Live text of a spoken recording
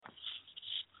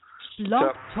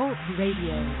Blog Talk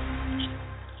Radio.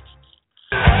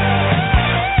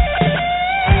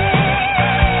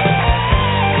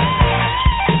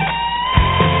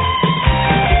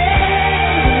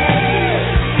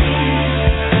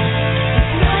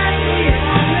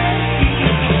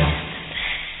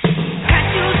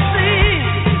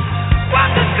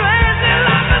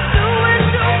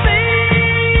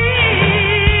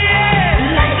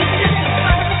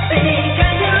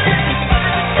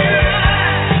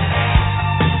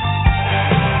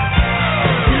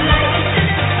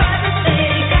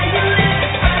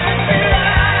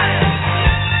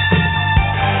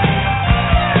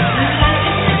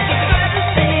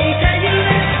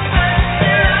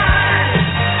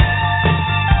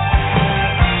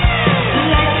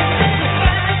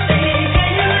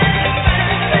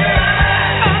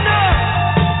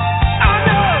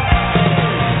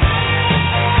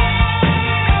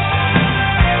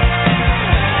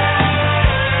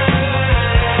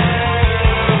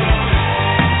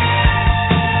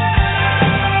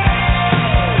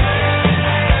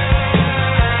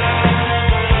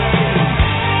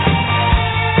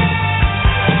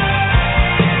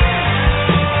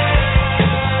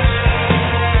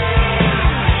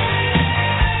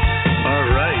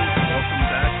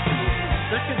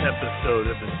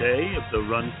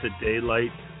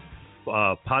 Run2Daylight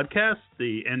podcast,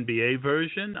 the NBA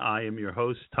version. I am your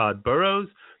host, Todd Burrows,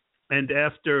 and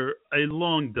after a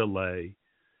long delay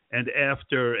and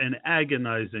after an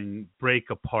agonizing break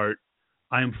apart,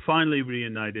 I am finally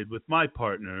reunited with my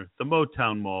partner, the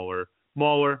Motown Mauler.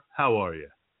 Mauler, how are you?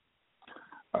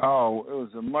 Oh, it was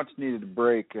a much-needed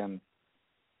break, and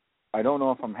I don't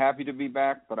know if I'm happy to be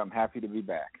back, but I'm happy to be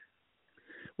back.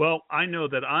 Well, I know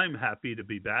that I'm happy to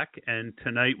be back, and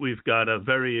tonight we've got a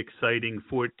very exciting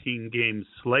 14-game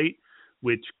slate,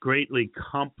 which greatly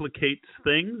complicates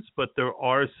things, but there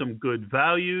are some good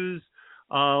values.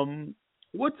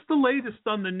 What's the latest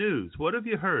on the news? What have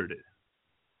you heard?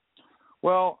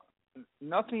 Well,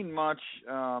 nothing much.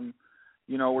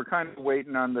 We're kind of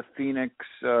waiting on the Phoenix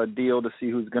deal to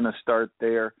see who's going to start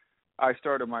there. I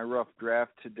started my rough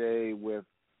draft today with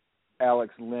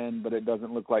Alex Lynn, but it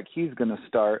doesn't look like he's going to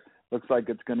start. Looks like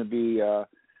it's going to be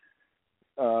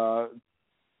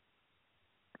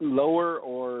Lower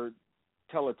or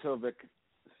Teletovic.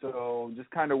 So just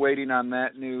kind of waiting on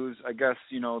that news. I guess,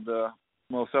 the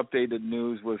most updated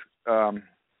news was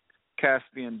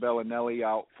Caspian Bellinelli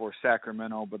out for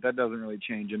Sacramento, but that doesn't really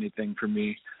change anything for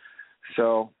me.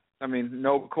 So,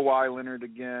 no Kawhi Leonard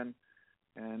again,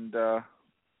 and,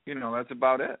 that's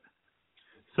about it.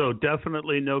 So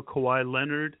definitely no Kawhi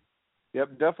Leonard?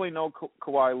 Yep, definitely no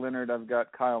Kawhi Leonard. I've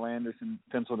got Kyle Anderson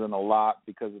penciled in a lot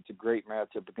because it's a great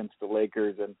matchup against the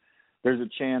Lakers, and there's a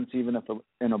chance even if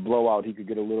in a blowout he could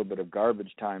get a little bit of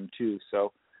garbage time too.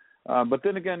 So, but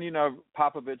then again,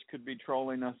 Popovich could be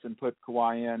trolling us and put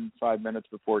Kawhi in 5 minutes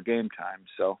before game time.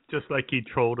 So just like he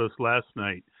trolled us last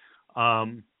night.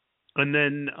 And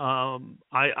then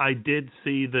I did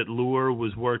see that Lure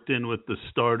was worked in with the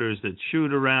starters at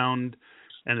shoot around.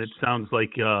 And it sounds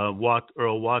like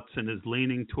Earl Watson is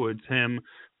leaning towards him.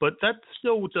 But that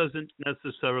still doesn't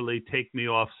necessarily take me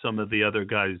off some of the other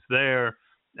guys there.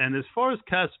 And as far as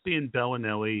Caspian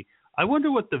Bellinelli, I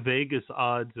wonder what the Vegas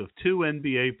odds of two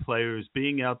NBA players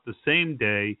being out the same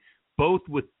day, both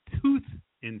with tooth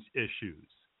issues,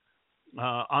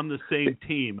 on the same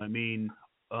team.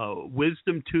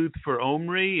 Wisdom tooth for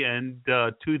Omri and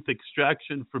tooth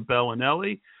extraction for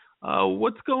Bellinelli.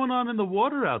 What's going on in the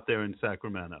water out there in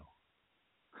Sacramento?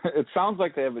 It sounds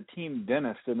like they have a team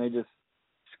dentist, and they just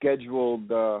scheduled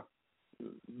the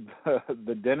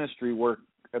dentistry work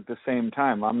at the same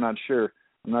time. I'm not sure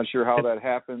how that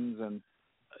happens, and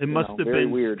it must have very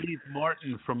been weird. Steve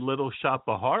Martin from Little Shop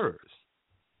of Horrors.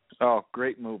 Oh,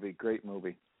 great movie.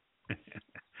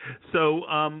 So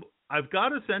I've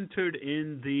got us entered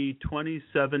in the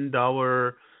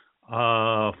 $27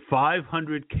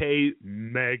 $500K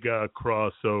mega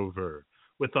crossover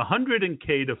with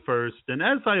 $100K to first. And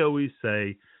as I always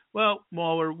say, well,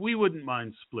 Mauler, we wouldn't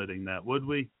mind splitting that, would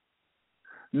we?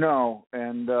 No,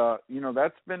 and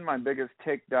that's been my biggest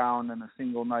takedown in a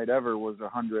single night ever was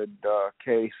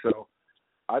 $100K. So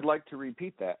I'd like to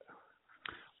repeat that.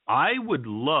 I would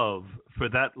love for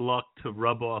that luck to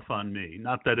rub off on me.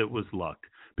 Not that it was luck,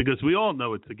 because we all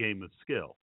know it's a game of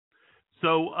skill.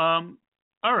 So,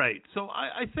 all right. So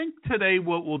I think today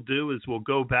what we'll do is we'll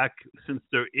go back, since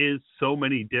there is so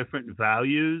many different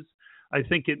values. I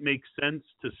think it makes sense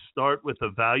to start with a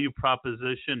value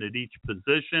proposition at each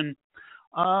position.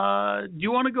 Do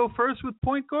you want to go first with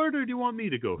point guard, or do you want me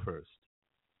to go first?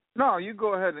 No, you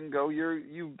go ahead and go.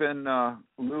 You've been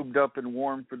lubed up and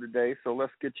warm for the day, so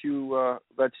let's get you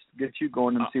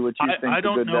going and see what you think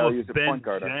the good values at point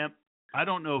guard are. I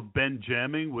don't know if Ben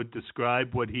jamming would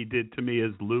describe what he did to me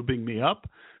as lubing me up,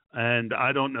 and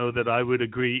I don't know that I would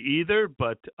agree either,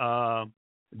 but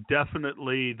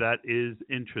definitely that is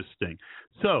interesting.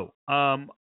 So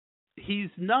he's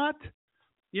not,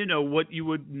 what you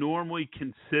would normally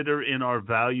consider in our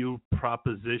value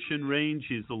proposition range.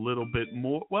 He's a little bit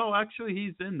more, well, actually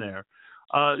he's in there.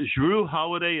 Jrue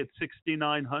Holiday at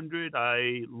 6,900.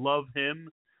 I love him.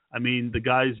 I mean, the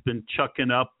guy's been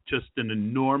chucking up just an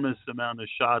enormous amount of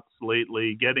shots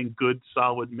lately, getting good,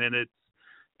 solid minutes,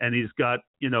 and he's got,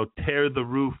 tear the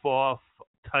roof off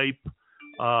type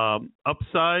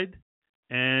upside,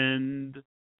 and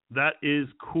that is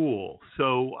cool.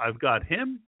 So I've got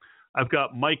him. I've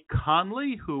got Mike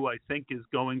Conley, who I think is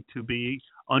going to be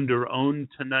under-owned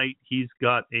tonight. He's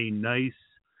got a nice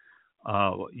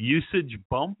usage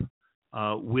bump.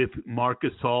 With Marc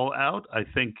Gasol out. I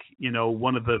think,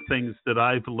 one of the things that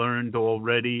I've learned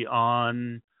already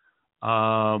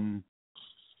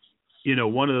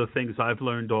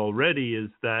is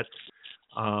that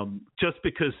just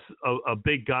because a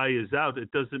big guy is out,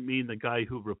 it doesn't mean the guy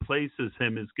who replaces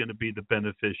him is going to be the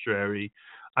beneficiary.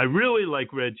 I really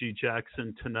like Reggie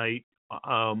Jackson tonight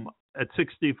at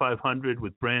 6,500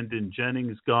 with Brandon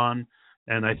Jennings gone,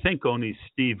 and I think only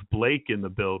Steve Blake in the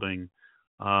building.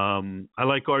 I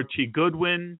like Archie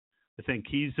Goodwin. I think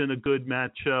he's in a good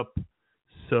matchup.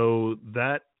 So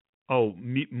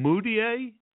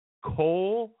Moutier,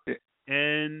 Cole,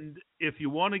 and if you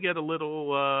want to get a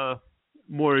little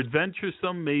more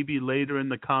adventuresome, maybe later in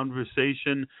the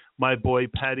conversation, my boy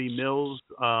Patty Mills.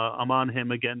 I'm on him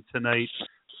again tonight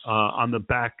on the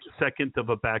second of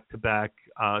a back-to-back.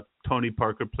 Tony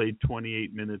Parker played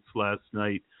 28 minutes last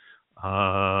night.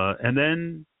 And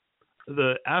then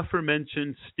the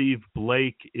aforementioned Steve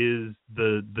Blake is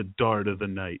the dart of the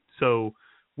night. So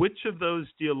which of those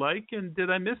do you like, and did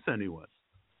I miss anyone?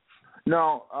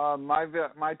 No,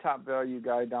 my top value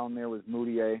guy down there was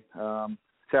Moutier.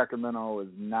 Sacramento is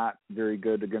not very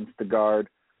good against the guard,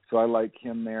 so I like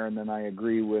him there. And then I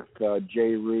agree with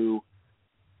Jay Rue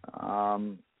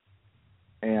and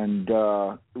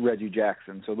Reggie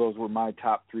Jackson. So those were my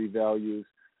top three values.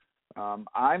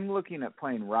 I'm looking at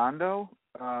playing Rondo,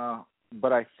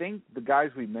 but I think the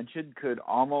guys we mentioned could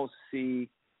almost see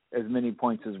as many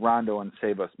points as Rondo and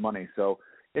save us money. So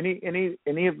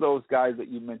any of those guys that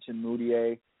you mentioned,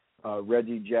 Moutier,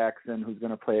 Reggie Jackson, who's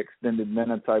going to play extended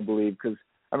minutes, I believe, because,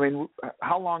 I mean,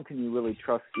 how long can you really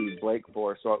trust Steve Blake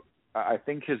for? So I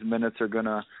think his minutes are going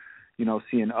to,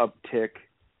 see an uptick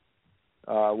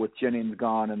with Jennings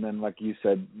gone, and then, like you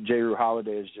said, Jrue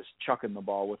Holiday is just chucking the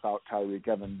ball without Tyreek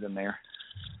Evans in there.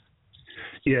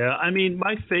 Yeah, I mean,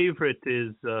 my favorite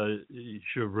is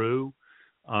Jrue.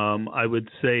 I would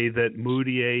say that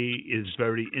Moutier is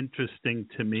very interesting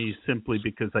to me simply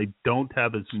because I don't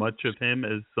have as much of him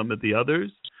as some of the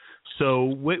others.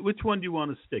 So which one do you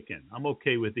want to stick in? I'm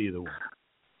okay with either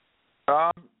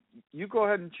one. You go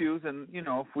ahead and choose, and,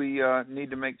 if we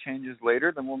need to make changes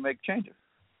later, then we'll make changes.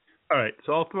 All right,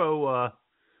 so I'll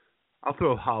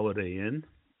throw Holiday in.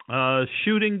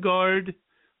 Shooting guard.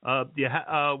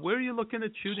 Where are you looking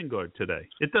at shooting guard today?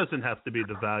 It doesn't have to be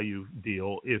the value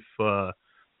deal if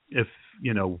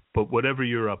but whatever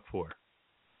you're up for.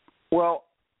 Well,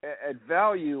 at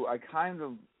value, I kind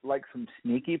of like some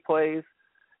sneaky plays,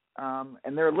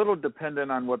 and they're a little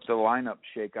dependent on what the lineup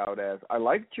shake out as. I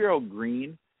like Gerald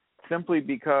Green simply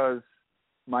because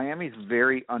Miami's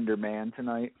very undermanned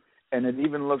tonight, and it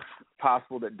even looks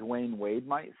possible that Dwayne Wade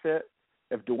might sit.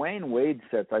 If Dwayne Wade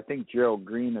sits, I think Gerald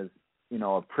Green is,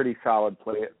 a pretty solid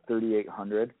play at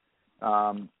 3,800.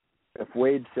 If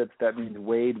Wade sits, that means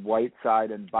Wade,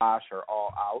 Whiteside, and Bosch are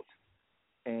all out.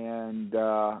 And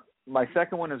my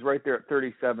second one is right there at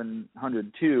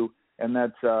 3,700 too, and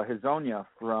that's Hezonja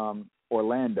from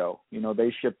Orlando.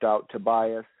 They shipped out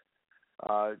Tobias,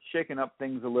 shaking up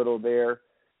things a little there.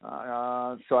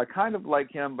 So I kind of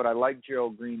like him, but I like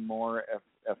Gerald Green more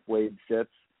if Wade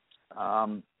sits.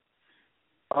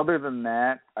 Other than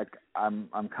that,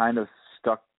 I'm kind of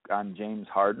stuck on James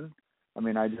Harden. I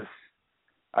mean, I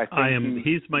think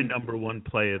he's my number one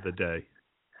play of the day.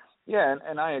 Yeah,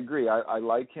 and I agree. I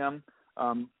like him.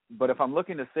 But if I'm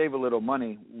looking to save a little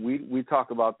money, we talk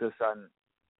about this on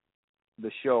the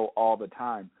show all the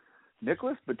time.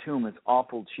 Nicholas Batum is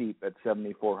awful cheap at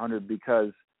 7,400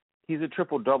 because he's a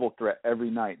triple-double threat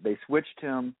every night. They switched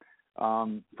him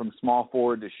from small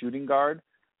forward to shooting guard,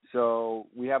 so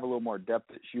we have a little more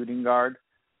depth at shooting guard.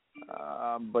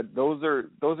 But those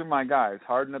are my guys.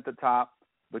 Harden at the top,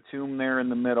 Batum there in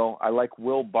the middle. I like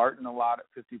Will Barton a lot at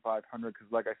 5,500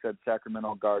 because, like I said,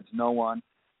 Sacramento guards no one.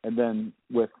 And then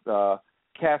with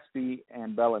Caspi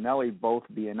and Bellinelli both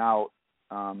being out,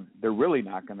 they're really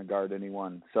not going to guard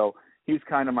anyone. So he's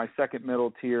kind of my second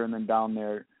middle tier. And then down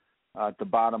there at the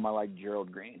bottom, I like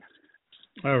Gerald Green.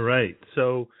 All right.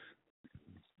 So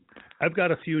I've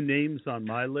got a few names on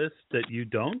my list that you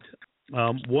don't.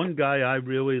 One guy I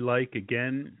really like,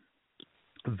 again,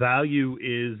 value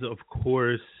is, of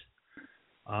course,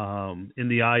 in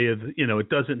the eye of, it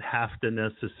doesn't have to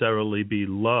necessarily be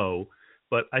low,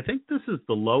 but I think this is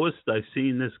the lowest I've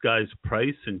seen this guy's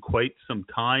price in quite some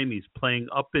time. He's playing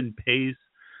up in pace.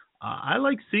 I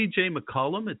like C.J.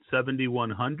 McCollum at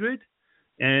 7,100.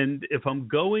 And if I'm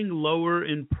going lower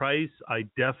in price, I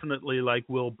definitely like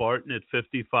Will Barton at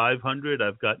 5,500.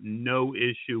 I've got no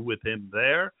issue with him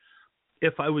there.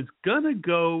 If I was going to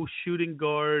go shooting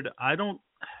guard,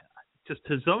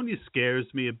 Hezonja scares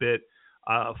me a bit.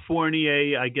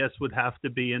 Fournier, I guess, would have to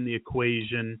be in the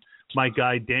equation. My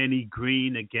guy, Danny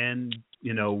Green, again,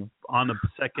 on a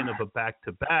second of a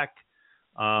back-to-back.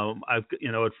 I've,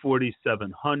 at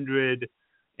 4,700.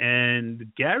 And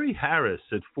Gary Harris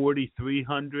at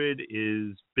 4,300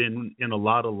 is been in a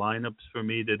lot of lineups for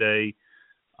me today.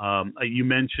 You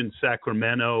mentioned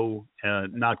Sacramento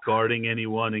not guarding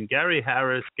anyone, and Gary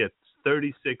Harris gets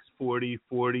 36, 40,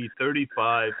 40,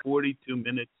 35, 42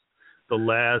 minutes the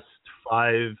last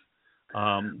 5,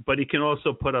 but he can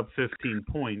also put up 15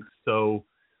 points. So,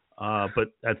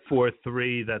 but at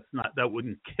 4-3, that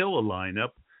wouldn't kill a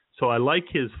lineup. So I like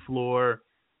his floor.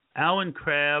 Alan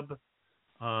Crabb,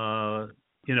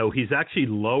 he's actually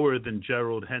lower than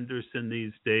Gerald Henderson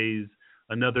these days.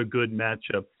 Another good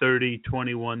matchup, 30,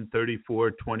 21,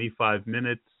 34, 25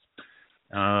 minutes.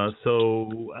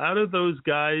 So out of those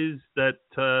guys that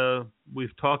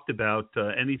we've talked about,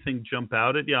 anything jump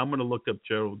out at you? I'm going to look up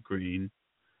Gerald Green.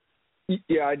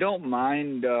 Yeah, I don't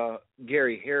mind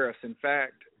Gary Harris. In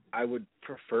fact, I would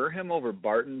prefer him over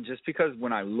Barton just because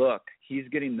when I look, he's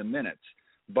getting the minutes.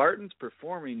 Barton's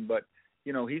performing, but,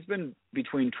 he's been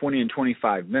between 20 and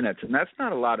 25 minutes, and that's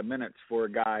not a lot of minutes for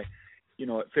a guy,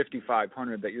 at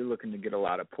 5,500 that you're looking to get a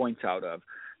lot of points out of.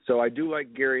 So I do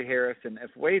like Gary Harris, and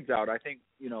if Wade's out, I think,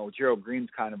 Gerald Green's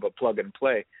kind of a plug and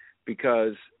play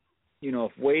because,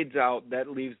 if Wade's out, that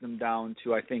leaves them down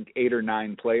to, I think, 8 or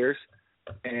 9 players,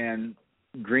 and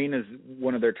Green is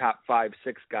one of their top 5,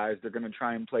 6 guys. They're going to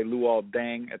try and play Luol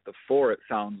Deng at the 4, it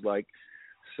sounds like.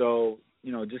 So,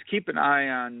 just keep an eye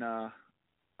on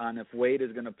if Wade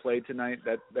is going to play tonight.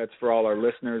 That's for all our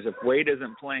listeners. If Wade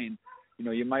isn't playing,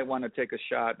 you might want to take a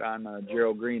shot on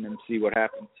Gerald Green and see what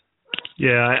happens.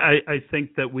 Yeah, I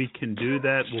think that we can do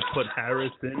that. We'll put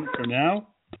Harris in for now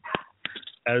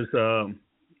as,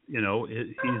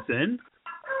 he's in.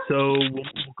 So we'll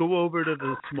go over to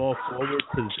the small forward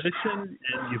position,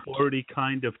 and you've already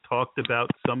kind of talked about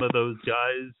some of those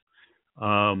guys.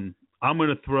 I'm going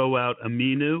to throw out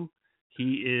Aminu.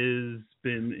 He has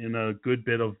been in a good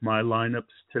bit of my lineups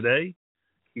today.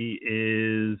 He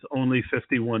is only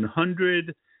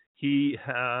 5,100. He's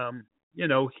a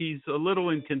little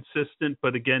inconsistent,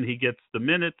 but again, he gets the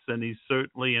minutes, and he's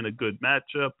certainly in a good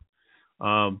matchup.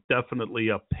 Definitely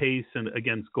a pace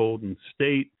against Golden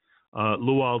State.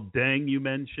 Luol Deng you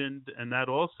mentioned, and that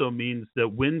also means that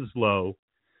Winslow's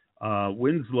a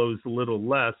little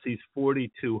less. He's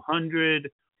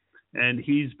 4,200, and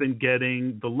he's been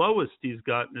getting the lowest he's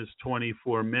gotten is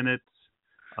 24 minutes,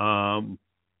 and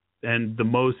the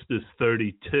most is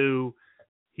 32.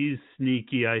 He's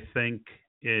sneaky, I think.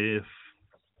 I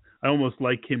almost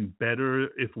like him better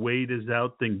if Wade is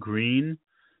out than Green.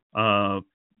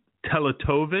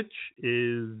 Teletovic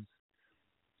is,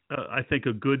 I think,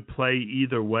 a good play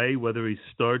either way, whether he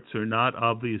starts or not.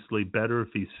 Obviously better if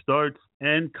he starts.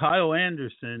 And Kyle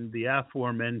Anderson, the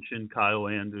aforementioned Kyle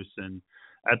Anderson,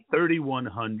 at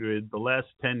 3,100, the last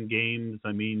 10 games,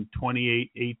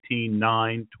 28, 18,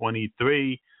 9,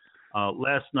 23.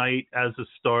 Last night as a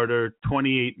starter,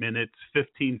 28 minutes,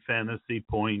 15 fantasy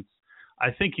points.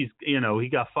 I think he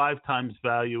got 5 times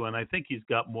value, and I think he's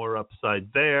got more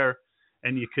upside there.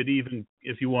 And you could even,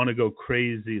 if you want to go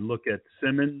crazy, look at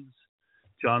Simmons.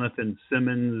 Jonathan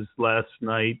Simmons last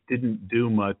night didn't do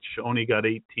much, only got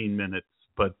 18 minutes.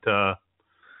 But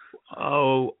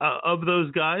of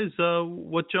those guys,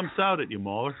 what jumps out at you,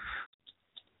 Mauler?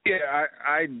 Yeah,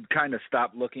 I kind of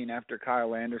stopped looking after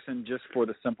Kyle Anderson just for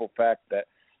the simple fact that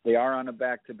they are on a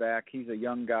back-to-back. He's a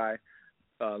young guy.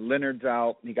 Leonard's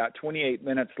out. He got 28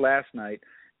 minutes last night.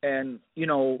 And,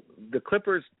 the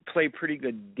Clippers play pretty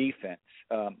good defense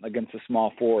against a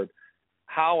small forward.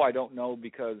 How, I don't know,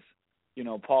 because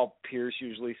Paul Pierce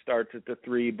usually starts at the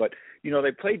 3, but,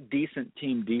 they play decent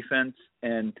team defense,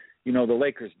 and, the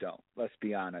Lakers don't, let's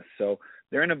be honest. So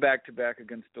they're in a back-to-back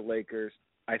against the Lakers.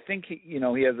 I think, he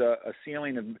has a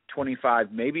ceiling of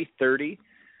 25, maybe 30,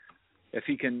 if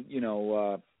he can,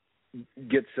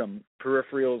 get some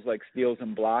peripherals like steals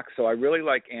and blocks. So I really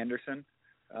like Anderson.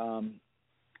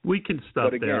 We can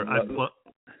stop again, there.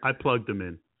 I plugged them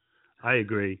in. I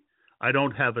agree. I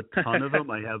don't have a ton of them.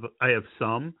 I have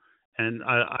some, and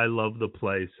I love the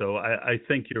play. So I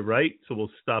think you're right. So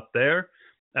we'll stop there.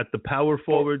 At the power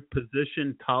forward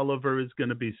position, Tolliver is going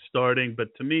to be starting.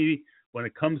 But to me, when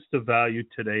it comes to value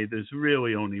today, there's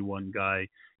really only one guy.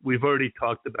 We've already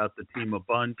talked about the team a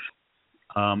bunch.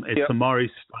 It's Amari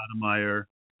Stoudemire.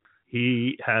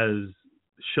 He has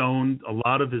shown a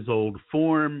lot of his old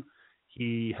form.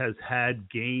 He has had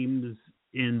games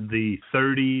in the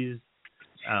 30s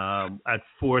at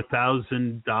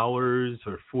 $4,000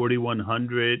 or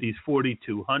 $4,100. He's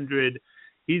 $4,200.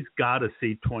 He's got to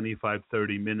see 25,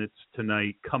 30 minutes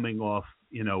tonight coming off,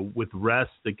 with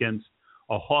rest against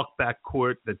a Hawk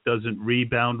backcourt that doesn't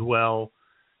rebound well.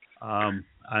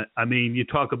 I mean, you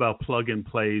talk about plug-and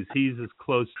plays. He's as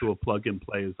close to a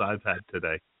plug-and-play as I've had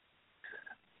today.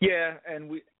 Yeah,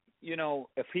 and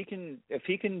if he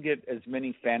can get as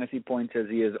many fantasy points as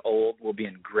he is old, we'll be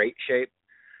in great shape.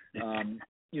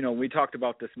 We talked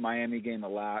about this Miami game a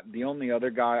lot. The only other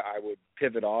guy I would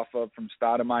pivot off of from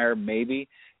Stoudemire maybe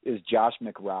is Josh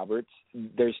McRoberts.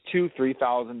 There's 2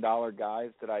 $3,000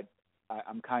 guys that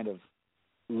I'm kind of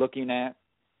looking at.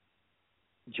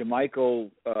 Jermichael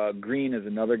Green is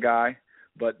another guy,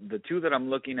 but the 2 that I'm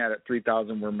looking at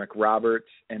 3,000 were McRoberts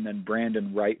and then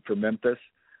Brandon Wright for Memphis.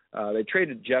 They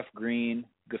traded Jeff Green.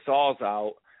 Gasol's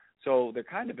out, so they're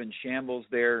kind of in shambles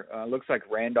there. Looks like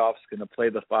Randolph's going to play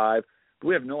the 5. But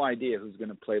we have no idea who's going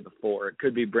to play the 4. It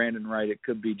could be Brandon Wright. It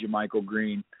could be Jermichael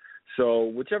Green. So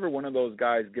whichever one of those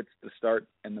guys gets to start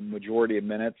in the majority of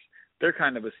minutes, they're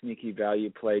kind of a sneaky value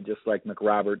play, just like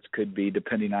McRoberts could be,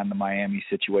 depending on the Miami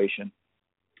situation.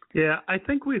 Yeah, I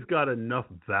think we've got enough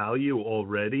value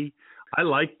already. I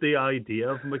like the idea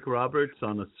of McRoberts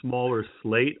on a smaller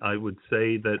slate. I would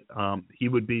say that he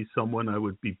would be someone I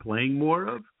would be playing more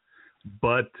of,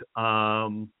 but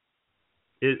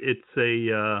it's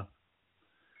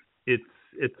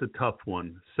a tough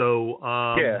one. So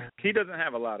he doesn't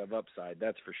have a lot of upside,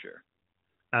 that's for sure.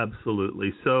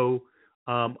 Absolutely. So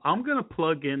I'm going to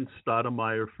plug in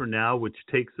Stoudemire for now, which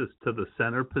takes us to the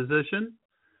center position.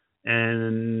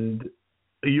 And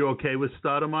are you okay with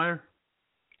Stoudemire?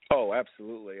 Oh,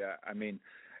 absolutely. I mean,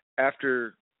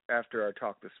 after our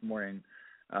talk this morning,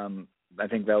 I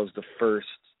think that was the first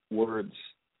words,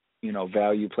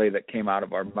 value play that came out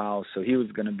of our mouths. So he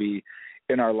was going to be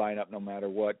in our lineup no matter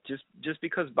what. Just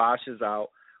because Bosch is out,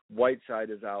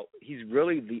 Whiteside is out, he's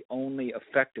really the only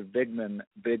effective big man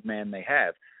they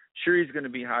have. Sure, he's going to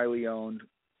be highly owned,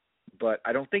 but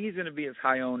I don't think he's going to be as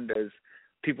high owned as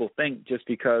people think just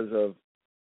because of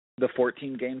the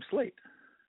 14-game slate.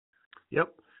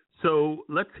 Yep. So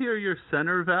let's hear your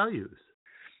center values.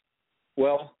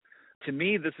 Well, to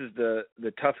me, this is the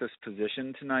toughest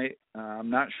position tonight. I'm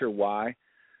not sure why,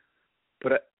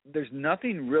 but there's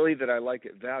nothing really that I like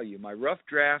at value. My rough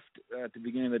draft at the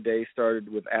beginning of the day started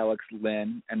with Alex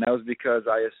Lynn, and that was because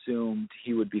I assumed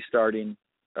he would be starting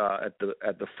at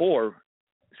the 4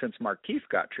 since Markieff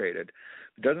got traded.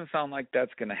 It doesn't sound like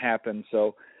that's going to happen.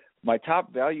 So my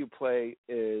top value play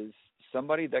is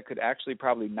somebody that could actually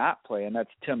probably not play, and that's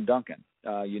Tim Duncan.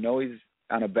 He's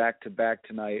on a back-to-back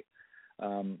tonight.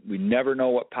 We never know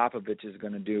what Popovich is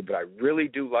going to do, but I really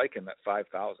do like him at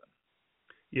 5,000.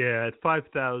 Yeah, at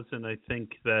 5,000, I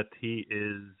think that he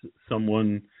is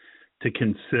someone to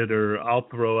consider. I'll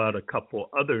throw out a couple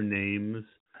other names.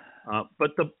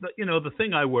 But the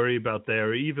thing I worry about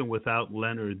there, even without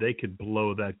Leonard, they could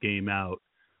blow that game out.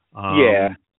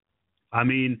 I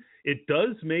mean, it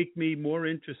does make me more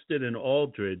interested in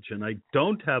Aldridge, and I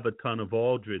don't have a ton of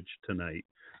Aldridge tonight.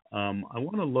 I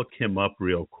want to look him up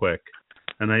real quick.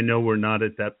 And I know we're not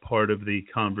at that part of the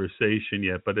conversation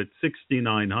yet, but at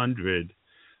 6,900,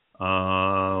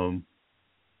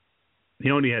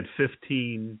 he only had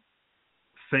 15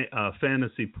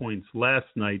 fantasy points last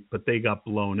night, but they got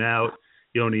blown out.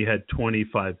 He only had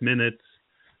 25 minutes.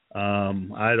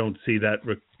 I don't see that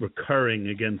recurring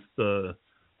against the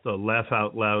laugh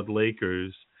out loud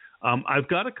Lakers. I've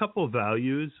got a couple of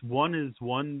values. One is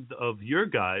one of your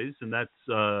guys, and that's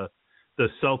the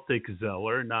Celtic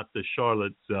Zeller, not the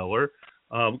Charlotte Zeller.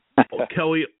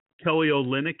 Kelly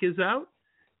Olynyk is out,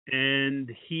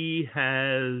 and he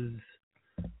has,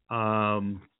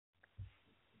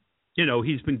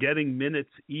 he's been getting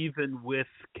minutes even with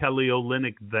Kelly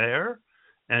Olynyk there,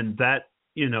 and that,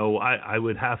 I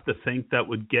would have to think that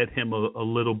would get him a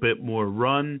little bit more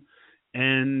run.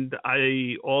 And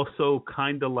I also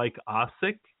kind of like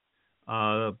Osik.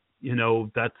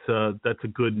 That's a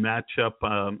good matchup.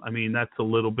 That's a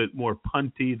little bit more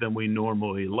punty than we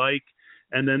normally like.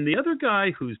 And then the other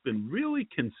guy who's been really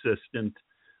consistent,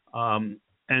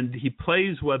 and he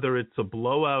plays whether it's a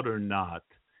blowout or not,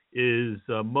 is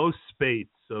Mo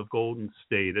Spates of Golden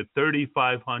State. At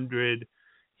 3,500,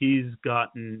 he's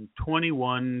gotten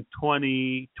 21,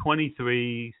 20,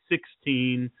 23,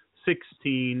 16,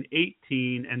 16,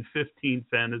 18, and 15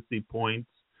 fantasy points,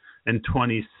 and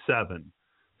 27.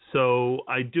 So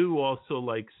I do also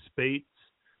like Spates,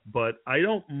 but I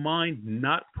don't mind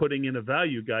not putting in a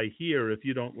value guy here if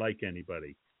you don't like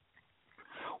anybody.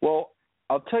 Well,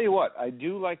 I'll tell you what, I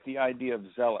do like the idea of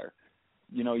Zeller.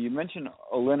 You mentioned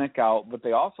Olynyk out, but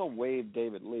they also waived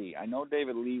David Lee. I know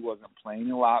David Lee wasn't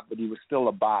playing a lot, but he was still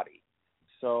a body.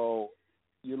 So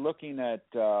you're looking at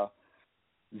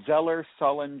Zeller,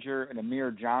 Sullinger, and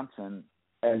Amir Johnson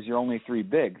as your only three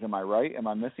bigs. Am I right? Am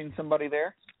I missing somebody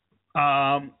there?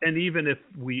 And even if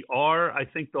we are, I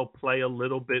think they'll play a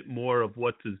little bit more of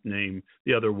what's his name,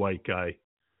 the other white guy.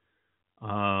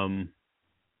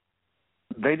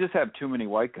 They just have too many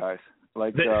white guys. My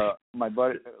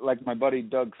buddy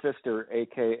Doug Pfister,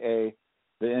 aka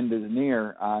The End Is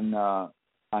Near, on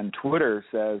Twitter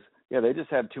says, yeah, they just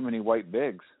have too many white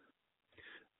bigs.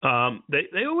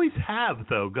 They always have,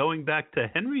 though, going back to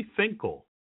Henry Finkel.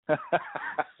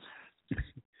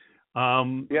 I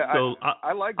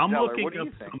like I'm Zeller. looking what do you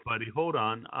up think? somebody. Hold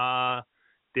on.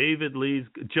 David Lee's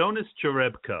Jonas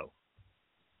Jerebko.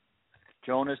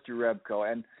 Jonas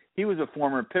Jerebko, and he was a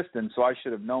former Piston, so I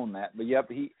should have known that. But yep,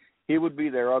 he would be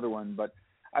their other one. But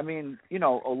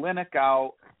Olynyk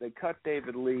out. They cut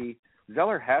David Lee.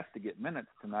 Zeller has to get minutes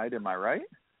tonight. Am I right?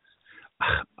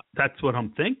 That's what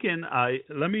I'm thinking.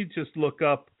 Let me just look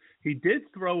up. He did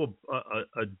throw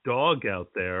a dog out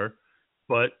there,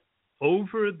 but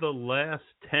over the last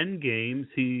 10 games,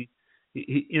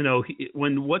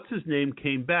 when what's his name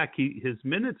came back, his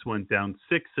minutes went down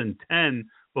 6 and 10.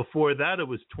 Before that, it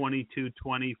was 22,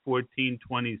 20, 14,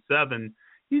 27.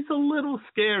 He's a little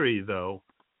scary though,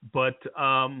 but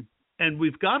and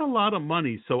we've got a lot of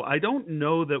money, so I don't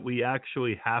know that we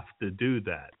actually have to do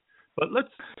that. But let's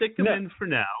stick him in for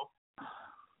now.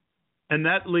 And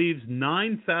that leaves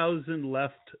 9,000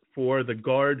 left for the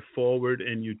guard, forward,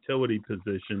 and utility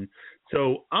position.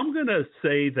 So I'm going to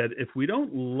say that if we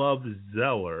don't love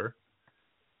Zeller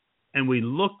and we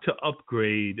look to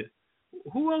upgrade,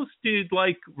 who else do you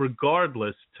like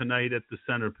regardless tonight at the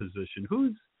center position?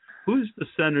 Who's the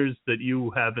centers that you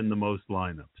have in the most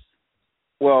lineups?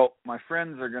 Well, my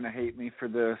friends are going to hate me for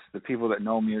this. The people that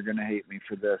know me are going to hate me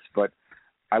for this. But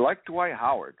I like Dwight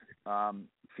Howard.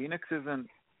 Phoenix isn't,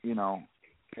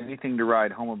 anything to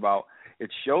ride home about.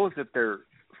 It shows that they're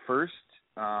first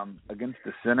against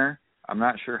the center. I'm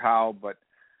not sure how, but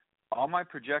all my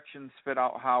projections spit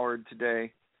out Howard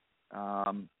today.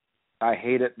 I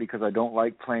hate it because I don't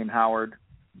like playing Howard,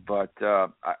 but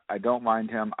I don't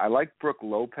mind him. I like Brook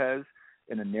Lopez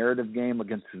in a narrative game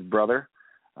against his brother.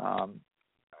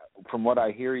 From what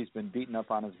I hear, he's been beating up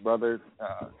on his brother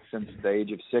since the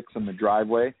age of 6 in the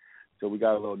driveway. So we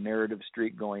got a little narrative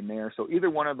streak going there. So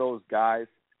either one of those guys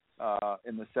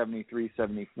in the 7,300,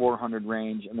 7,400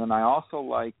 range. And then I also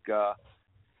like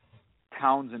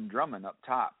Towns and Drummond up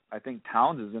top. I think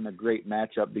Towns is in a great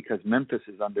matchup because Memphis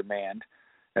is undermanned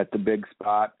at the big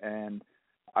spot. And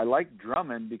I like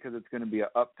Drummond because it's going to be an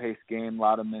up-paced game, a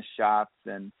lot of missed shots.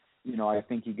 And, I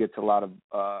think he gets a lot of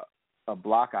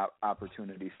block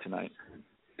opportunities tonight.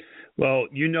 Well,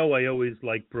 I always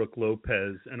like Brook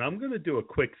Lopez, and I'm going to do a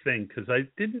quick thing because I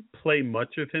didn't play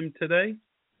much of him today,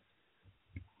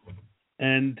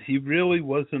 and he really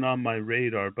wasn't on my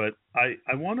radar, but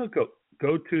I want to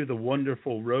go to the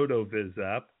wonderful RotoViz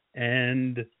app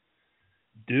and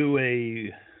do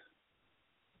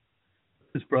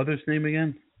his brother's name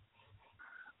again?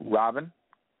 Robin,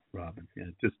 yeah,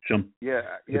 just jumped.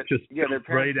 Jumped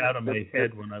right out of my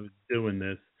head when I was doing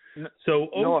this. So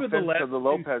over the last to the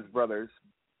Lopez brothers,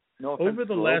 over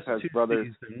the last two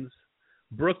seasons,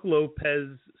 Brook Lopez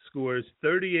scores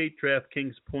 38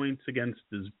 DraftKings points against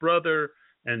his brother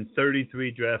and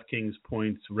 33 DraftKings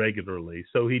points regularly.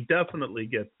 So he definitely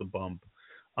gets the bump.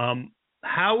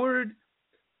 Howard,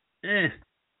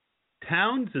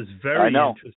 Towns is very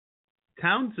interesting.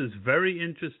 Towns is very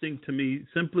interesting to me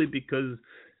simply because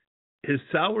his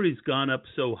salary's gone up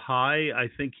so high. I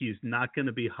think he's not going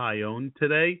to be high owned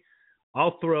today.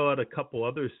 I'll throw out a couple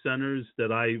other centers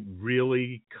that I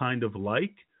really kind of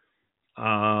like.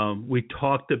 We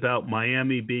talked about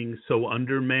Miami being so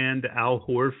undermanned. Al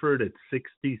Horford at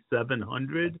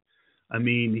 6,700. I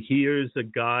mean, here's a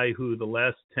guy who the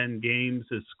last 10 games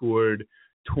has scored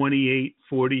 28,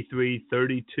 43,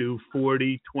 32,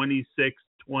 40, 26,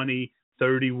 20,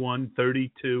 31,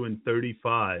 32, and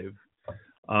 35.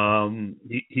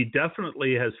 He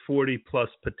definitely has 40-plus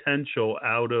potential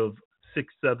out of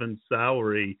 6-7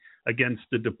 salary against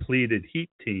a depleted Heat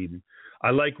team. I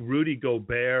like Rudy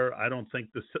Gobert. I don't think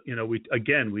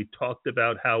we talked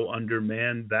about how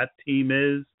undermanned that team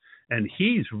is. And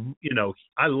he's,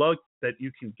 I love that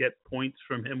you can get points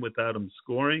from him without him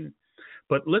scoring.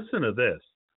 But listen to this.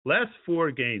 Last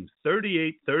 4 games,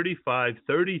 38, 35,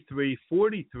 33,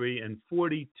 43, and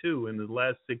 42 in the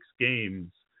last 6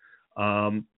 games.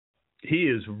 He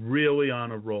is really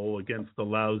on a roll against a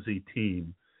lousy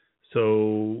team.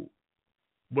 So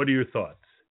what are your thoughts?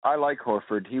 I like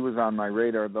Horford. He was on my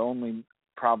radar. The only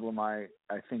problem I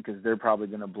think is they're probably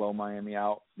going to blow Miami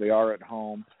out. They are at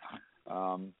home.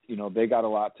 They got a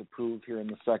lot to prove here in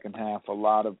the second half. A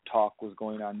lot of talk was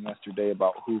going on yesterday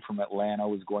about who from Atlanta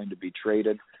was going to be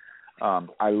traded.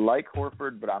 I like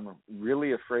Horford, but I'm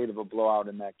really afraid of a blowout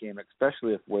in that game,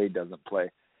 especially if Wade doesn't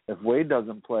play. If Wade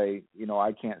doesn't play,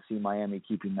 I can't see Miami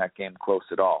keeping that game close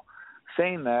at all.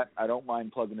 Saying that, I don't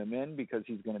mind plugging him in because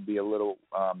he's going to be a little,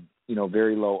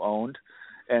 very low owned.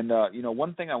 And,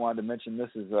 one thing I wanted to mention, this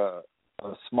is a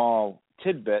small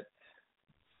tidbit.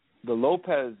 The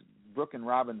Lopez, Brooke, and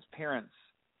Robin's parents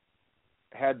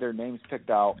had their names picked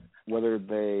out whether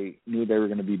they knew they were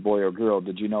going to be boy or girl.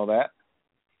 Did you know that?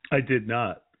 I did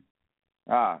not.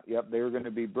 Yep. They were going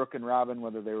to be Brooke and Robin,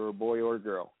 whether they were a boy or a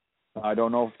girl. I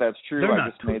don't know if that's true. They're I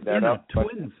just made that up. They're not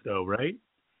twins, though, right?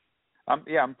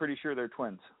 I'm pretty sure they're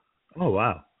twins. Oh,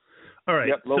 wow. All right.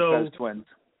 Yep, Lopez twins.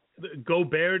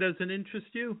 Gobert doesn't interest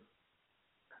you?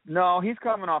 No, he's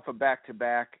coming off a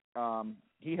back-to-back.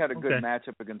 He had a good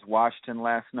matchup against Washington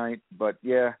last night. But,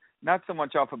 yeah, not so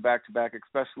much off a back-to-back,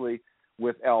 especially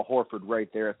with Al Horford right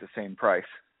there at the same price.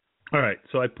 All right.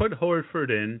 So I put Horford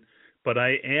in, but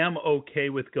I am okay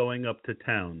with going up to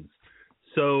Towns.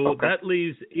 So that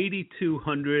leaves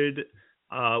 8,200.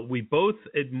 We both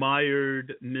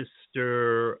admired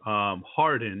Mr.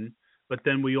 Harden, but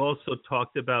then we also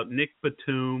talked about Nick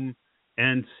Batum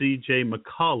and C.J.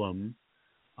 McCollum.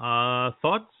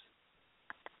 Thoughts?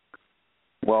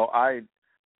 Well, I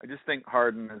just think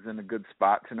Harden is in a good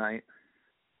spot tonight.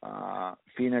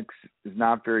 Phoenix is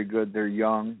not very good. They're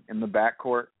young in the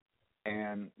backcourt.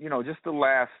 And, just the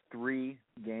last 3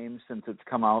 games since it's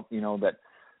come out, that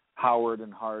Howard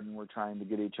and Harden were trying to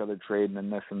get each other traded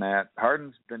and this and that.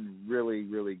 Harden's been really,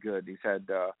 really good. He's had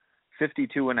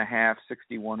 52.5,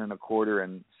 61.25,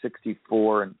 and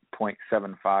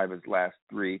 64.75 his last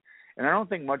 3. And I don't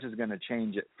think much is going to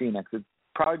change at Phoenix. It'd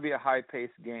probably be a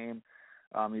high-paced game.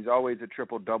 He's always a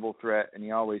triple-double threat, and he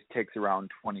always takes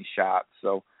around 20 shots.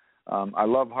 So I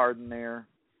love Harden there.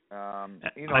 And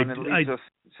it leaves us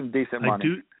some decent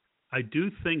money. I do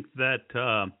think that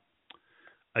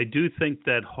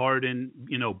Harden,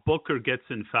 Booker gets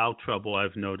in foul trouble,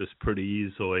 I've noticed pretty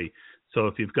easily. So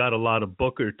if you've got a lot of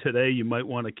Booker today, you might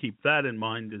want to keep that in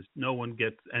mind, as no one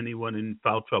gets anyone in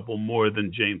foul trouble more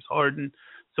than James Harden.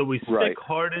 So we stick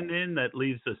Harden in. That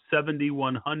leaves us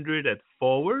 7,100 at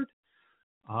forward.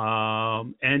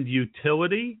 And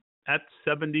utility at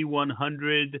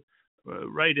 7,100,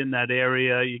 right in that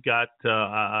area. You got,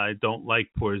 I don't like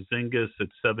Porzingis at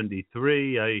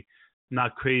 73. I'm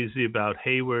not crazy about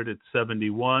Hayward at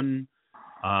 71.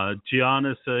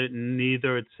 Giannis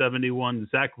neither at 71.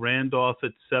 Zach Randolph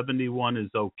at 71 is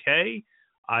okay.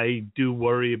 I do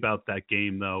worry about that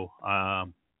game, though.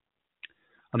 I'm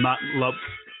not in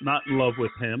love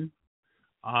with him.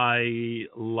 I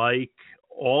like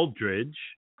Aldridge.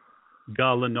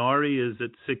 Gallinari is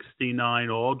at 69.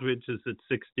 Aldridge is at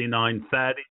 69.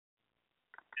 Thaddeus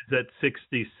is at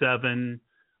 67.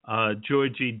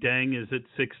 Georgie Deng is at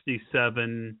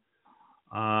 67.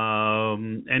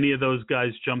 Any of those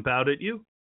guys jump out at you?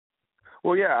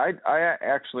 Well, yeah, I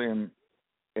actually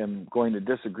am going to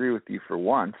disagree with you for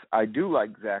once. I do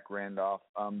like Zach Randolph.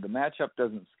 The matchup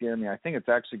doesn't scare me. I think it's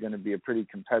actually going to be a pretty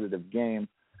competitive game.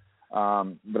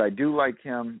 But I do like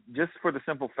him just for the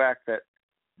simple fact that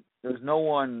there's no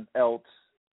one else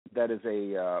that is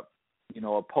a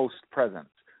post presence.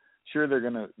 Sure, they're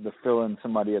going to fill in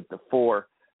somebody at the 4,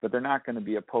 but they're not going to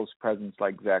be a post presence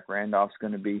like Zach Randolph's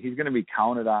going to be. He's going to be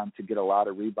counted on to get a lot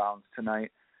of rebounds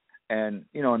tonight. And,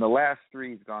 in the last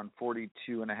 3, he's gone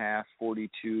 42.5,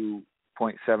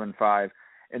 42.75.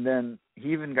 And then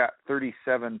he even got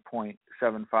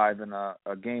 37.75 in a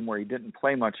game where he didn't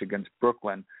play much against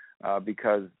Brooklyn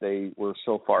because they were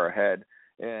so far ahead,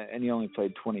 and he only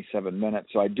played 27 minutes.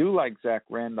 So I do like Zach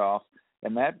Randolph,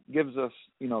 and that gives us,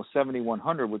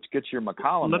 7,100, which gets your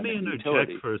McCollum. Let me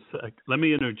interject for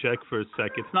a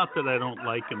sec. It's not that I don't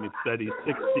like him. It's that he's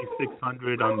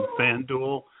 6,600 on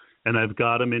FanDuel, and I've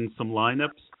got him in some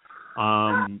lineups.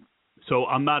 So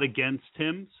I'm not against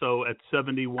him. So at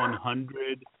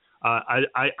 7,100,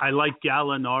 I like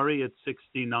Gallinari at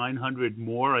 6,900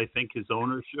 more. I think his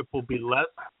ownership will be less,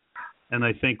 and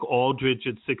I think Aldridge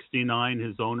at 69,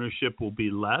 his ownership will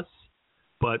be less.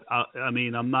 But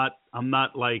I'm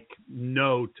not like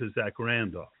no to Zach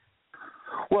Randolph.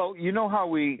 Well, you know how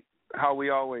we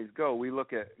always go. We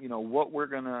look at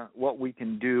what we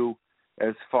can do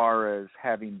as far as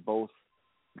having both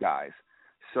guys.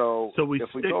 So we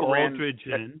stick Aldridge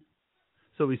in.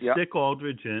 So we yep. stick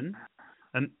Aldridge in,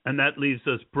 and that leaves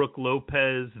us Brook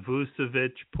Lopez,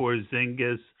 Vucevic,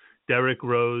 Porzingis, Derrick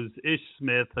Rose, Ish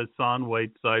Smith, Hassan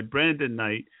Whiteside, Brandon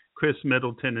Knight, Chris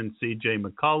Middleton, and C.J.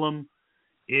 McCollum.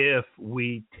 If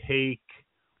we take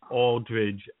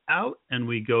Aldridge out and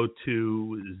we go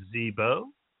to Zebo,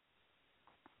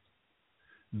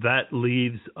 that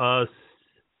leaves us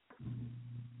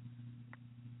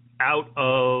out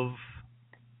of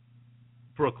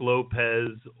Brook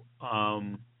Lopez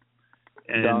and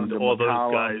all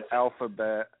those guys.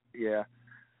 Alphabet, yeah.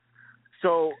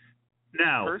 So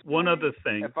now, one other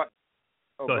thing.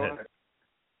 Go ahead.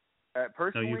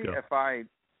 Personally, no,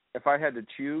 if I had to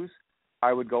choose,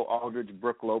 I would go Aldridge,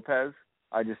 Brook Lopez.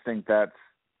 I just think that's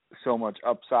so much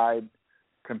upside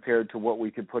compared to what we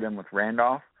could put in with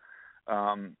Randolph.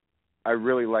 I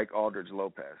really like Aldridge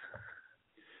Lopez.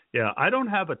 Yeah, I don't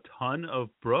have a ton of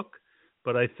Brook,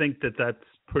 but I think that's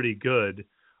pretty good.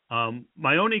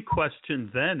 My only question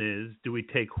then is, do we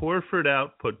take Horford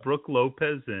out, put Brook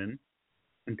Lopez in,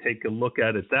 and take a look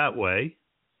at it that way?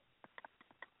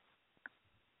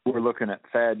 We're looking at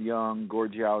Thad Young,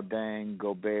 Gorgui Deng,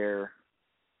 Gobert,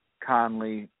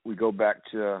 Conley. We go back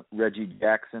to Reggie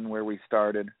Jackson where we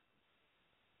started.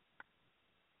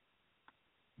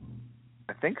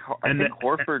 I think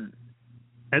Horford.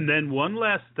 And then one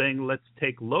last thing, let's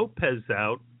take Lopez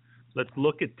out. Let's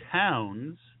look at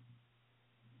Towns.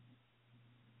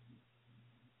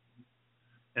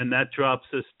 And that drops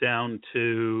us down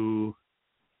to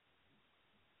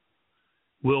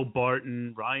Will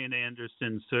Barton, Ryan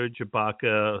Anderson, Serge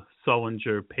Ibaka,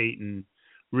 Sullinger, Payton.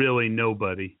 Really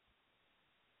nobody.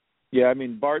 Yeah,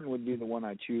 Barton would be the one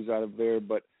I choose out of there,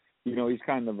 but, he's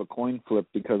kind of a coin flip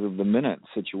because of the minute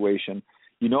situation.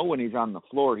 When he's on the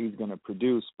floor, he's going to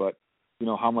produce, but,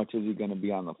 how much is he going to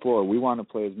be on the floor? We want to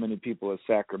play as many people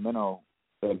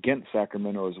against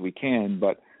Sacramento as we can,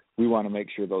 but we want to make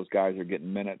sure those guys are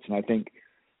getting minutes. And I think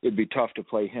it'd be tough to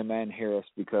play him and Harris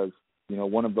because,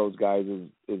 one of those guys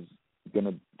is going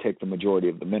to take the majority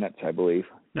of the minutes, I believe.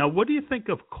 Now, what do you think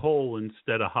of Cole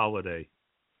instead of Holiday?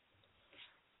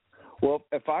 Well,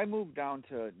 if I move down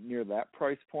to near that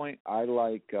price point, I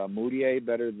like Moutier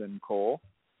better than Cole.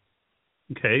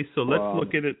 Okay, so let's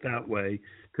look at it that way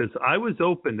because I was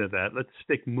open to that. Let's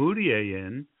stick Moutier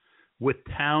in with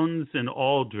Towns and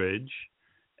Aldridge,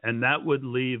 and that would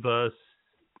leave us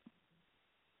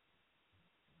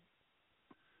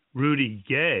Rudy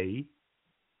Gay,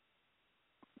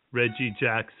 Reggie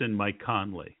Jackson, Mike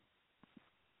Conley.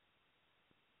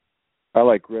 I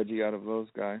like Reggie out of those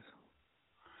guys.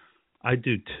 I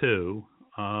do too.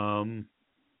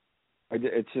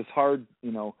 It's just hard,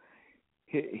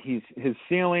 His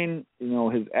ceiling,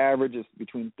 his average is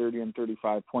between 30 and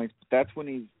 35 points. But that's when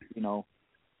he's,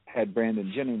 had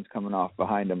Brandon Jennings coming off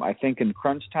behind him. I think in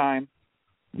crunch time,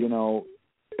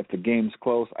 if the game's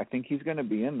close, I think he's going to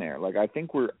be in there. I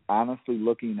think we're honestly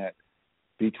looking at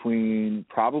between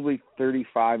probably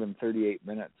 35 and 38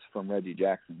 minutes from Reggie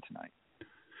Jackson tonight.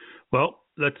 Well,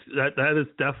 that is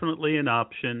definitely an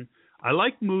option. I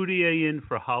like Moutier in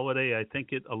for Holiday. I think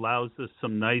it allows us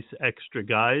some nice extra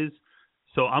guys.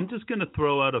 So I'm just going to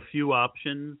throw out a few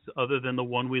options other than the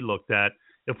one we looked at.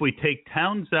 If we take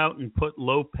Towns out and put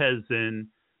Lopez in,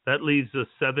 that leaves us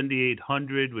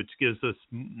 7,800, which gives us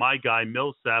my guy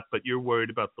Millsap, but you're worried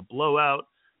about the blowout.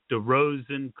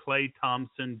 DeRozan, Klay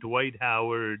Thompson, Dwight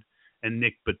Howard, and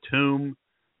Nick Batum.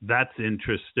 That's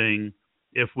interesting.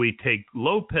 If we take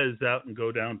Lopez out and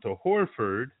go down to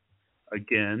Horford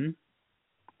again,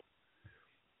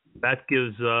 that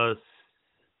gives us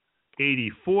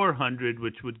 8,400,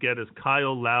 which would get us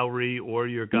Kyle Lowry or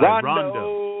your guy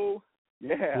Rondo,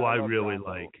 yeah, who I really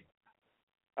Rondo.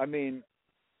 like.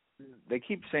 They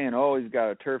keep saying, he's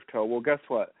got a turf toe. Well, guess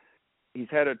what? he's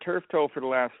had a turf toe for the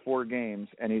last 4 games,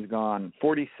 and he's gone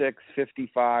 46,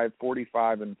 55,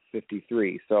 45, and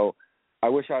 53. So I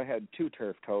wish I had 2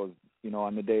 turf toes,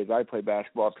 on the days I play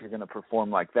basketball, if you're going to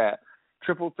perform like that.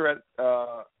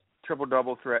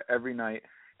 Triple-double threat every night.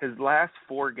 His last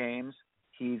 4 games,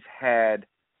 he's had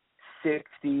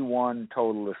 61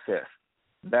 total assists.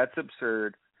 That's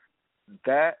absurd.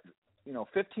 That,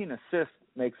 15 assists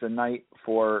makes a night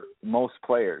for most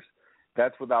players.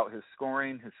 That's without his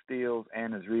scoring, his steals,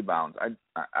 and his rebounds.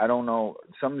 I don't know.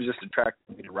 Something just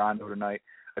attracted me to Rondo tonight.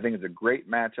 I think it's a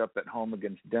great matchup at home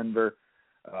against Denver.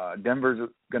 Denver's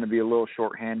going to be a little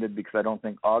short-handed because I don't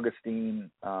think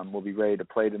Augustine will be ready to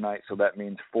play tonight. So that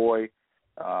means Foy,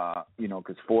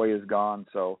 because Foy is gone.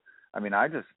 So I mean, I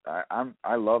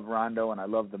love Rondo and I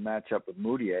love the matchup with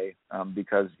Moutier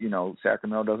because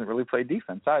Sacramento doesn't really play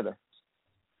defense either.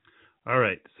 All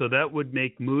right, so that would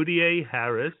make Moutier,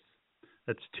 Harris.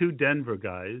 That's 2 Denver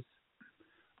guys.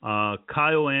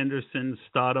 Kyle Anderson,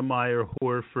 Stoudemire,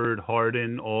 Horford,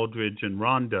 Harden, Aldridge, and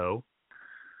Rondo.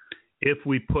 If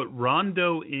we put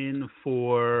Rondo in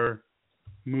for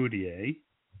Moutier,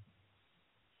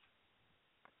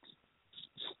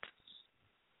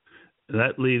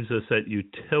 that leaves us at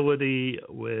utility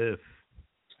with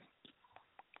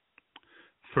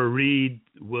Fareed,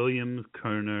 Williams,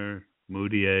 Kerner,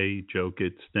 Moutier,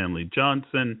 Jokic, Stanley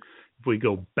Johnson. If we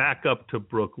go back up to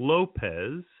Brook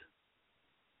Lopez,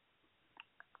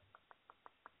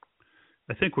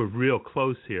 I think we're real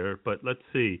close here, but let's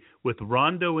see. With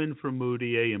Rondo in for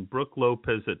Moutier and Brook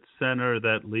Lopez at center,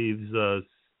 that leaves us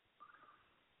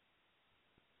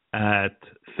at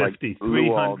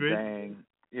 5,300. Dang.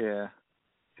 Yeah.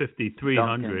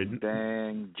 5,300.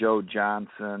 Dang. Joe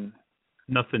Johnson.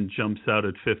 Nothing jumps out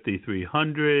at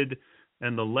 5,300.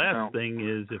 And the last thing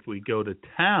is if we go to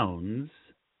Towns,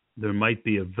 there might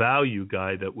be a value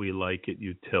guy that we like at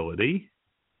utility.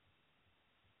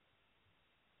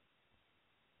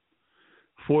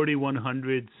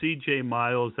 4,100, C.J.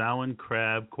 Miles, Alan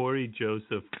Crabb, Corey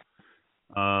Joseph,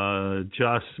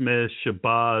 Josh Smith,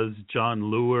 Shabazz,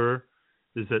 John Lure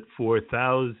is at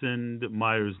 4,000,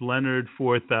 Myers Leonard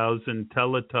 4,000,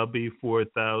 Teletubby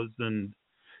 4,000,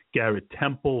 Garrett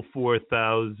Temple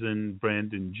 4,000,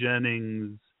 Brandon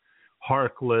Jennings,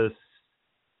 Harkless,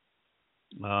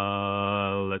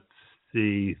 let's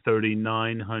see,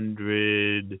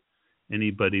 3,900.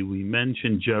 Anybody we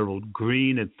mentioned, Gerald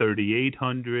Green at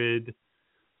 3,800.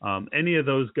 Any of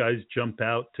those guys jump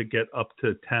out to get up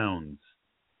to Towns?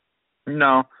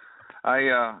 No,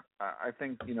 I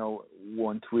think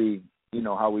once we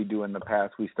how we do in the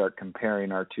past, we start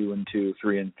comparing our 2 and 2,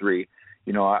 3 and 3.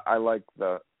 I like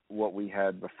what we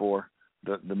had before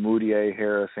the Moutier,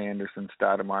 Harris, Anderson,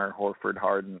 Stoudemire, Horford,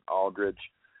 Harden, Aldridge,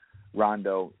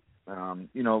 Rondo.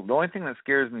 The only thing that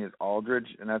scares me is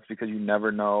Aldridge, and that's because you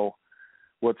never know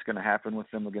what's going to happen with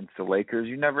them against the Lakers.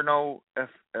 You never know if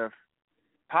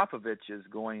Popovich is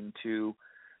going to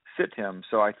sit him.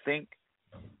 So I think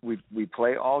we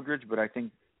play Aldridge, but I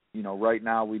think, right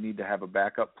now we need to have a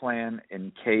backup plan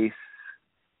in case,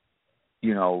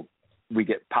 we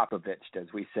get Popoviched,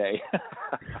 as we say.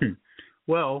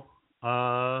 Well,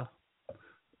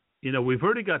 we've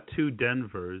already got 2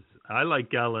 Denvers. I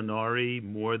like Gallinari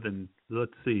more than,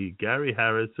 let's see, Gary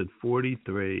Harris at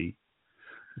 43.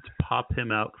 Let's pop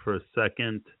him out for a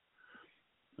second.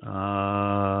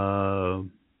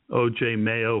 O.J.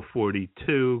 Mayo,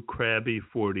 42. Krabby,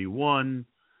 41.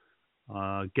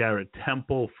 Garrett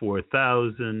Temple,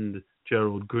 4,000.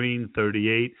 Gerald Green,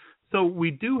 38. So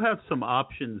we do have some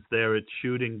options there at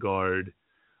shooting guard.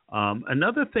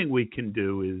 Another thing we can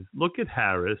do is look at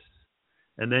Harris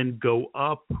and then go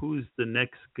up. Who's the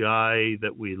next guy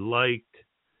that we liked?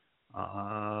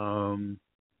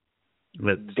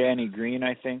 Danny Green,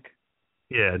 I think.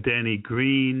 Yeah, Danny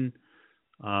Green.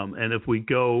 And if we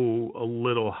go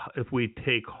if we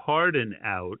take Harden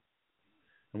out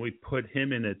and we put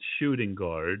him in at shooting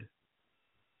guard,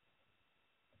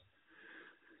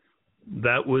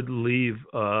 that would leave,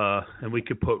 and we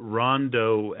could put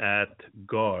Rondo at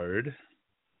guard.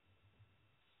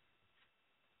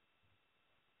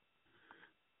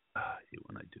 I hate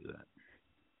when I do that.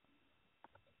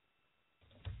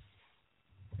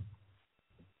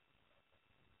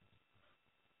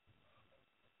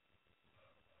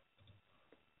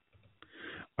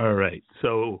 All right,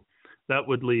 so that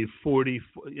would leave 40.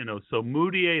 So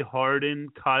Moutier, Harden,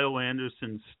 Kyle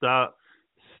Anderson,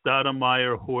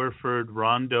 Stoudemire, Horford,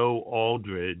 Rondo,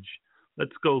 Aldridge.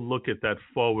 Let's go look at that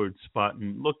forward spot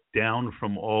and look down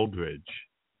from Aldridge.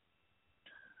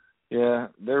 Yeah,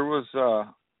 there was, a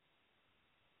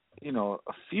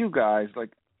few guys.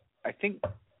 Like, I think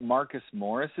Marcus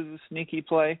Morris is a sneaky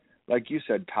play. like you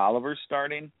said, Tolliver's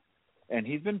starting, and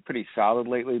he's been pretty solid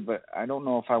lately. But I don't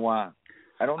know if I want.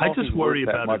 I don't know if he's worth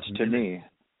that much to me.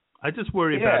 I just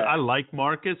worry about. I like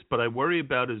Marcus, but I worry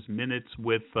about his minutes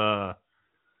with. So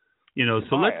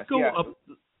let's go up.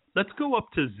 Let's go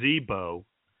up to Zebo,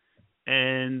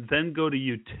 and then go to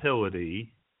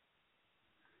utility.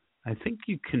 I think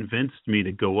you convinced me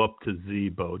to go up to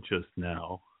Zebo just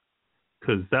now,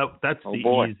 because that's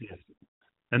easiest.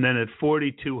 And then at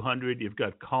 4,200, you've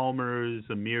got Chalmers,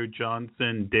 Amir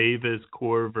Johnson, Davis,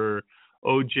 Corver,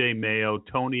 O.J. Mayo,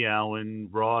 Tony Allen,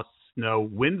 Ross, Snow,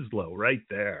 Winslow, right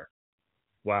there.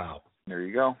 Wow. There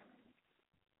you go.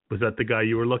 Was that the guy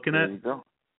you were looking at? There you go.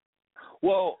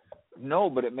 Well, no,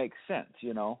 but it makes sense,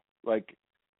 Like,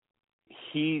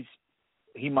 he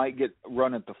might get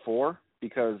run at the 4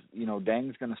 because,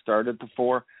 Dang's going to start at the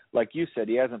 4. Like you said,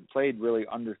 he hasn't played really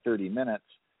under 30 minutes,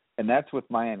 and that's with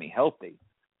Miami healthy.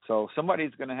 So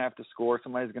somebody's going to have to score,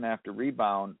 somebody's going to have to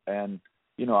rebound, and,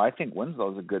 I think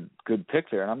Winslow's a good pick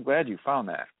there, and I'm glad you found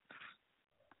that.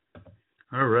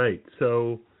 All right.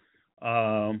 So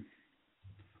Horford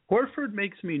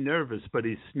makes me nervous, but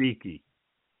he's sneaky.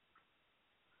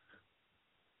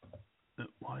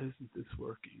 Why isn't this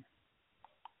working?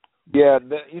 Yeah,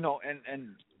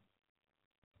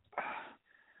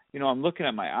 I'm looking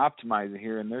at my optimizer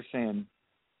here, and they're saying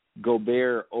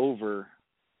Gobert over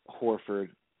Horford.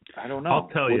 I don't know. I'll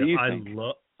tell what you, do you I think?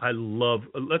 love.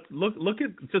 Let's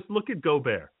look at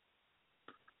Gobert.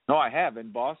 No, I have.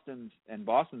 And Boston's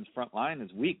front line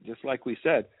is weak, just like we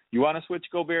said. You want to switch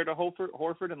Gobert to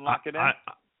Horford and lock it in?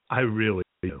 I really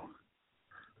do.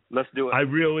 Let's do it. I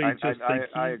really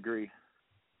I agree.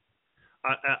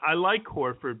 I like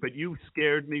Horford, but you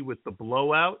scared me with the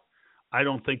blowout. I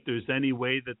don't think there's any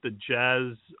way that the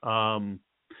Jazz,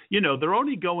 they're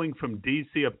only going from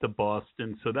D.C. up to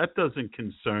Boston, so that doesn't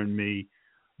concern me.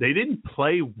 They didn't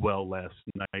play well last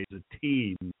night as a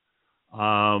team.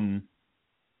 And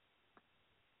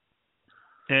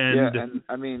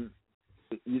I mean,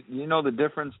 the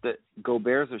difference that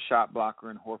Gobert's a shot blocker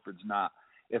and Horford's not.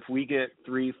 If we get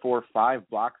 3, 4, 5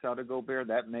 blocks out of Gobert,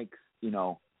 that makes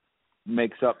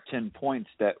up 10 points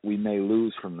that we may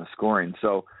lose from the scoring.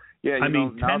 So, now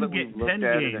that we've looked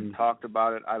at it and talked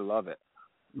about it, I love it.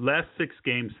 Last 6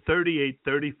 games, 38,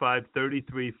 35,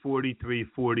 33, 43,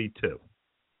 42.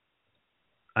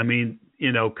 I mean,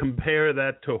 compare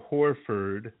that to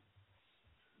Horford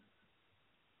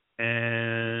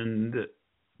and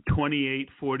 28,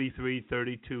 43,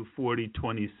 32, 40,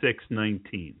 26,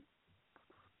 19.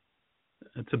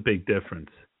 That's a big difference.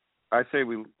 I say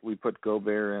we put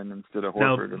Gobert in instead of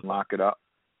Horford and lock it up.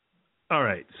 All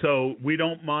right. So we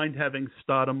don't mind having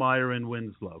Stoudemire and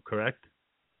Winslow, correct?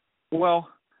 Well,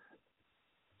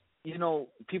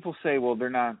 people say, well, they're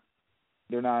not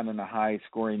in a high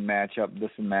scoring matchup,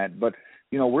 this and that, but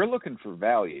we're looking for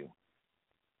value.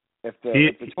 If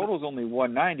the total's only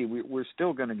 190, we're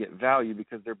still going to get value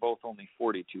because they're both only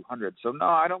 4,200. So no,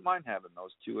 I don't mind having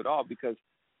those two at all because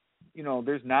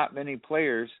there's not many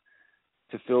players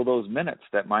to fill those minutes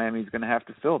that Miami's going to have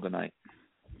to fill tonight.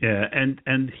 Yeah,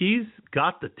 and he's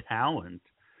got the talent.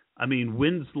 I mean,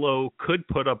 Winslow could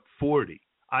put up 40.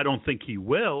 I don't think he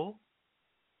will,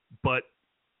 but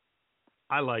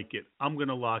I like it. I'm going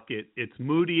to lock it. It's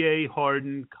Moutier,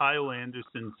 Harden, Kyle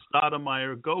Anderson,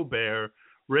 Stoudemire, Gobert,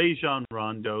 Rajon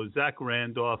Rondo, Zach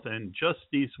Randolph, and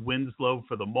Justice Winslow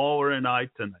for the Mauler and I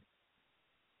tonight.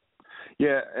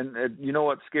 Yeah, and you know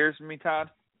what scares me, Todd?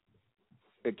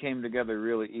 It came together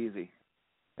really easy,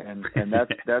 and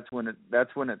that's when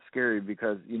it's scary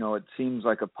because it seems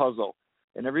like a puzzle,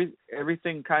 and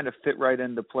everything kind of fit right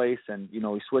into place, and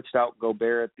we switched out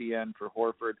Gobert at the end for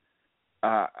Horford.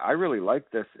 I really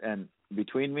like this, and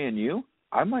between me and you,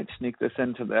 I might sneak this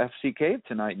into the FCK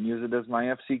tonight and use it as my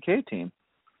FCK team.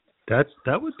 That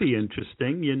would be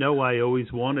interesting. I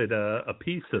always wanted a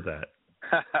piece of that.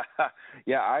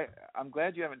 Yeah, I'm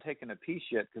glad you haven't taken a piece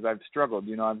yet because I've struggled.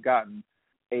 I've gotten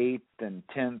 8th and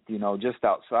 10th, just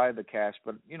outside the cash,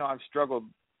 but I've struggled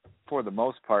for the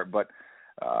most part. But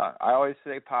I always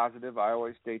stay positive. I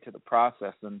always stay to the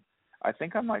process, and I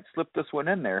think I might slip this one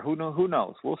in there. Who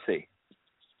knows? We'll see.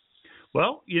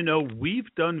 Well,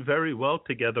 we've done very well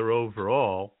together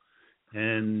overall,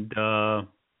 and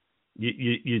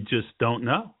you just don't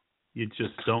know. You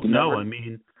just don't know. I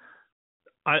mean,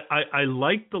 I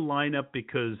like the lineup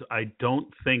because I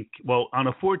don't think, on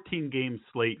a 14-game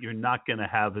slate, you're not going to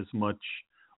have as much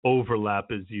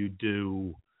overlap as you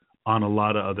do on a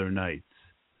lot of other nights.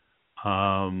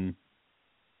 And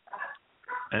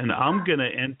I'm going to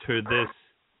enter this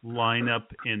lineup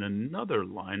in another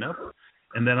lineup,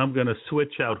 and then I'm going to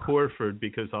switch out Horford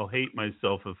because I'll hate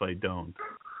myself if I don't.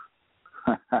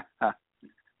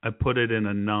 I put it in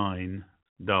a $9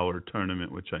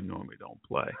 tournament, which I normally don't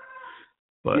play.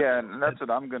 But yeah, and that's what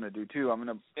I'm going to do, too. I'm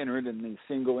going to enter it in these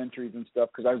single entries and stuff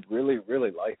because I really, really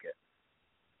like it.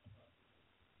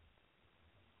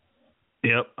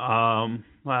 Yep.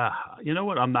 You know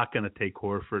what? I'm not going to take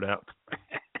Horford out.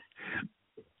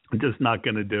 I'm just not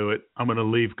going to do it. I'm going to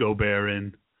leave Gobert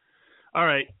in. All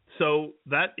right. So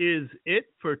that is it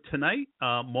for tonight.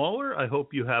 Mauler, I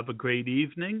hope you have a great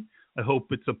evening. I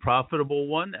hope it's a profitable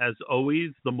one. As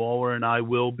always, the Mauler and I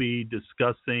will be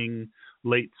discussing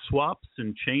late swaps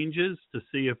and changes to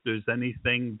see if there's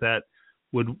anything that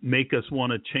would make us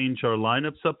want to change our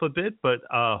lineups up a bit. But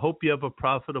hope you have a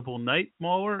profitable night,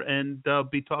 Mauler, and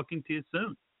be talking to you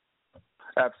soon.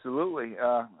 Absolutely.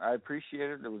 I appreciate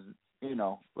it. It was,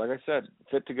 like I said,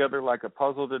 fit together like a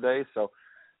puzzle today. So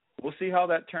we'll see how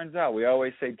that turns out. We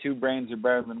always say 2 brains are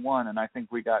better than 1, and I think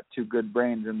we got 2 good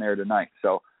brains in there tonight.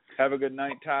 So have a good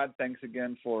night, Todd. Thanks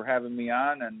again for having me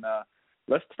on, and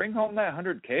let's bring home that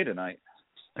 100K tonight.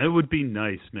 It would be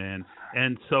nice, man.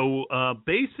 And so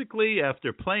basically,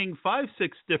 after playing 5-6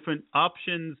 different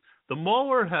options, the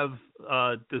Mauler have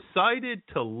decided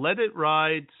to let it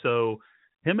ride. So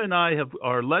him and I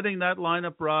are letting that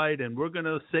lineup ride, and we're going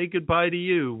to say goodbye to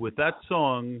you with that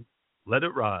song, Let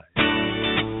It Ride.